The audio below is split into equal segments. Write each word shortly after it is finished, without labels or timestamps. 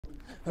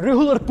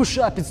Regular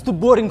push-up is too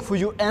boring for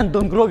you and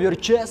don't grow your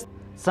chest.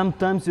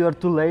 Sometimes you are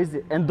too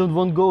lazy and don't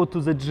want to go to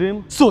the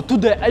gym. So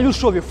today I will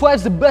show you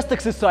 5 the best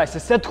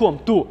exercises at home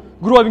to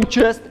growing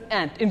chest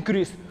and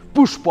increase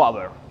push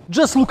power.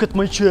 Just look at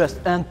my chest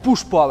and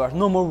push power,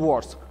 no more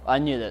words, I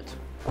need it.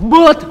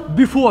 But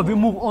before we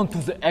move on to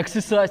the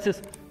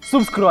exercises,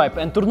 subscribe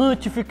and turn on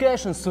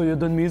notifications so you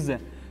don't miss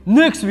the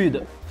next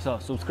video. So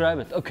subscribe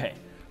it, okay,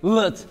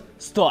 let's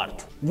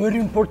start. Very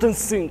important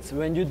things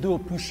when you do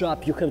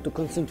push-up, you have to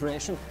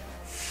concentration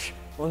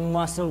on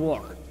muscle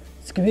work.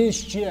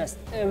 Squeeze chest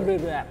every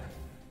rep.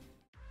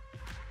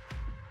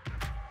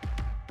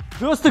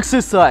 First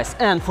exercise,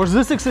 and for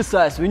this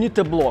exercise we need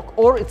a block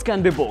or it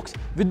can be box.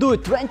 We do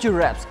it 20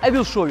 reps. I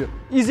will show you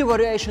easy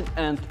variation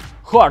and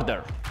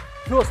harder.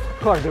 First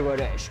harder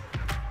variation.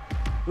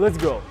 Let's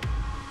go.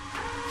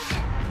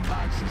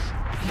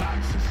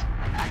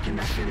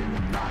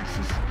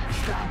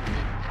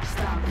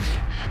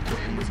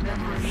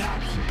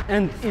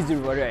 And easy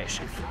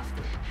variation.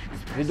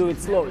 We do it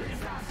slowly.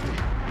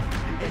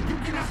 And you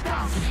cannot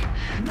stop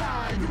it.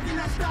 Nah, you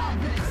cannot stop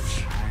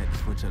it. I had to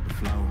switch up the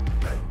flow,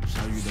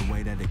 show you the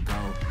way that it go.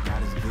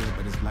 God is good,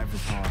 but his life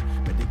is hard.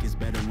 But it gets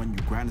better when you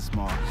grind it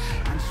smart.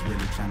 I'm just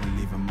really trying to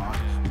leave a mark.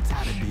 We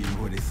tired of being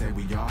who they say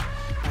we are.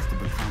 That's the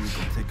baton, we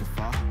gon' take it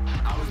far.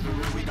 I was the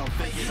real, we don't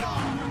fake it all.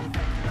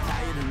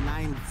 Tired of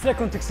 9.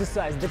 Second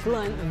exercise,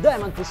 decline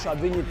diamond push-up.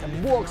 We need a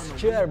box,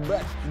 chair,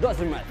 back,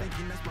 doesn't matter.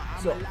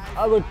 So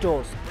our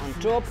toes on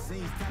top,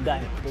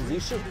 diamond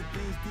position,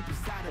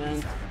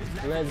 and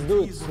let's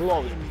do it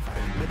slowly.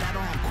 But I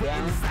don't have quit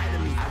inside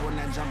of me. I will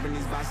not jump in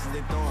these boxes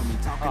they throwing me.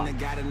 Talking to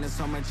God and there's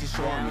so much he's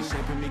showing me.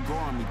 Shaping me,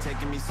 growing me,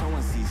 taking me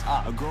sowing seeds.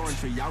 A growing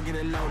tree, y'all get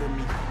a load of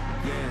me.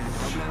 Yeah,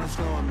 don't let them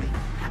slow on me.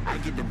 I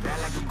get the bag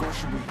like a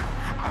grocery.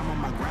 I'm on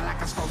my grind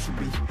like I'm supposed to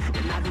be.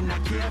 And I do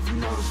not care if you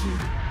notice me.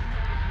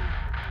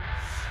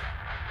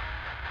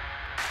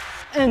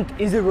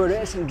 And easy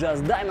variation,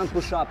 just diamond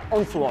push-up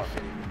on floor.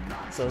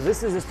 So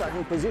this is the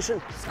starting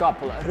position,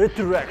 scapula,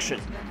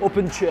 retraction,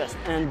 open chest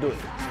and do it.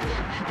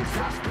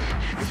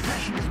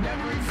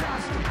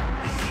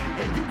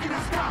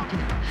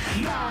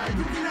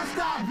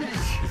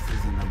 This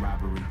isn't a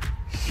robbery.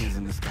 Hands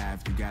in the sky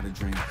if you got a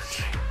dream.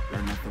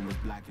 Learn nothing was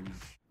blocking me.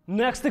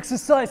 Next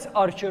exercise,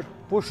 archer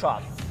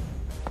push-up.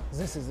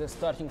 This is the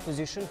starting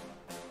position,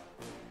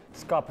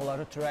 scapula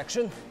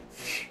retraction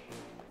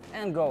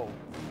and go.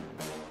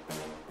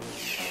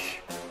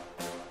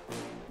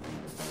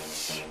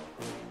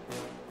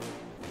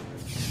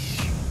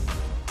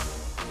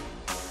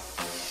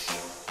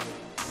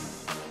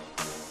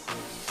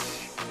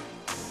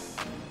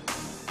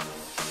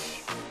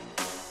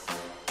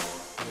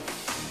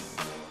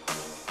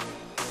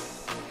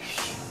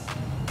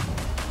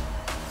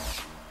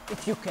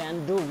 If you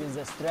can do with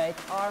a straight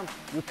arm,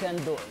 you can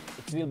do it.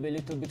 It will be a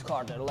little bit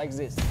harder, like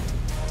this.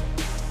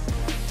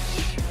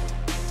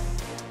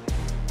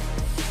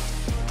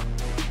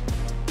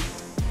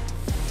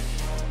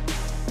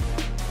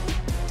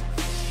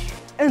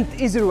 And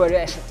easy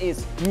variation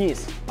is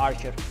knees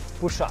archer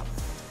push-up.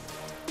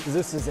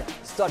 This is the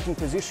starting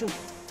position,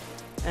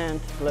 and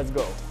let's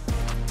go.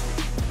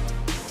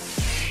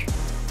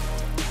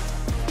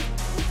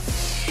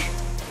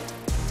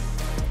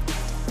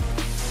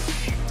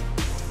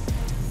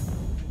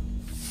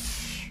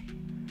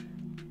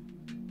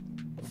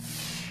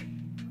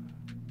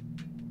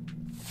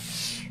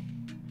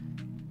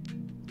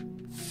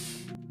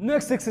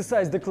 Next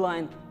exercise,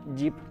 decline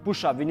deep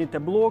push-up. We need a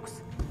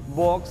blocks,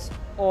 box,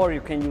 or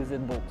you can use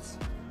it box.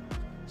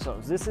 So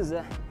this is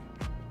a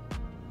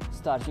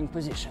starting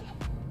position.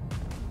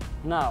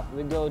 Now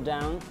we go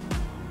down,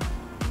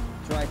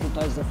 try to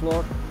touch the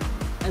floor,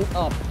 and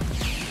up.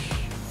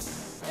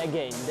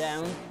 Again,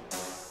 down,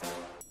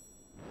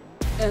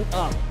 and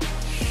up.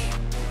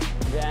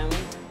 Down,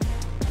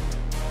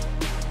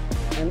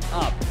 and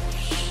up.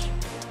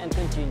 And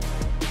continue.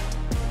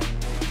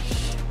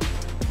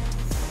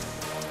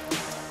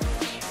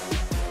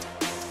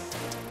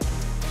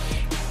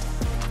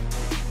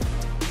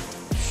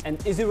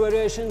 And easy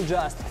variation,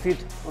 just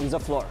feet on the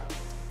floor.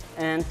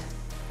 And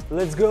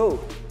let's go.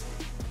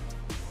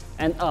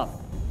 And up.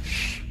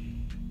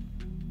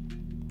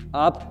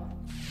 Up.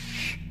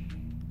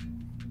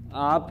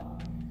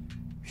 Up.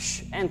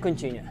 And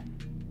continue.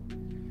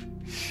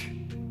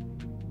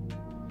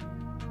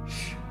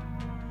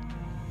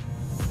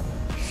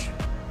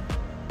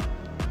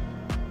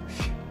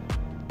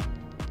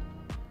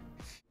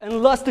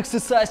 And last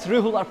exercise,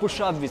 regular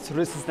push-up with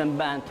resistance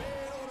band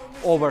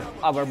over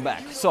our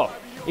back. So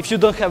if you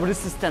don't have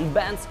resistant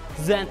bands,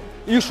 then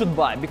you should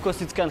buy,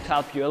 because it can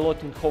help you a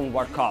lot in home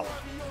workout.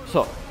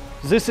 So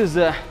this is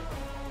the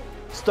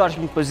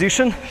starting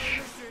position,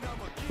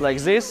 like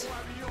this,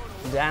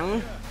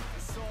 down,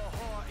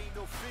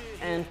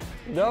 and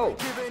go.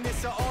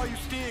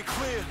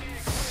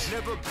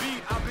 Never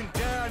beat, I've been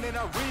down and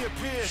I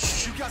reappear.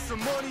 You got some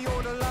money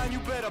on the line, you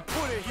better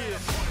put it here.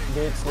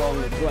 Do it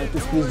slowly, try to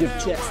squeeze your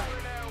chest.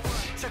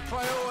 Check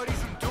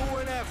priorities, I'm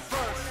doing that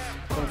first.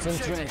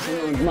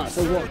 Concentration on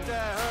muscle work.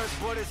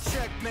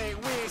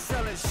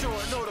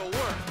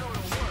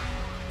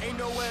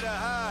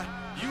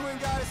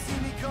 gotta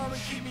see me come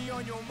and keep me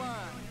on your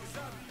mind.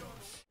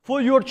 For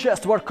your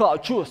chest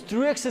workout, choose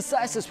 3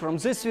 exercises from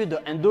this video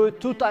and do it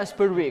 2 times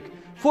per week.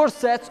 4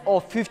 sets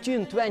of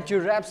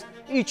 15-20 reps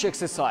each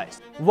exercise.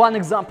 One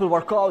example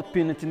workout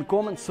pinned in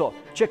comments, so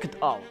check it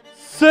out.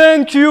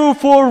 Thank you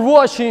for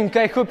watching.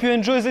 I hope you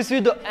enjoyed this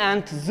video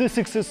and this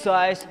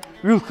exercise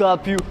will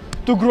help you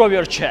to grow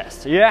your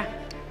chest, yeah?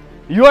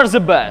 You are the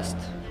best.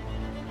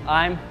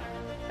 I'm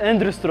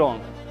Andrew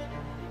Strong.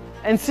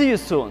 And see you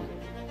soon.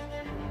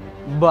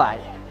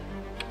 Bye.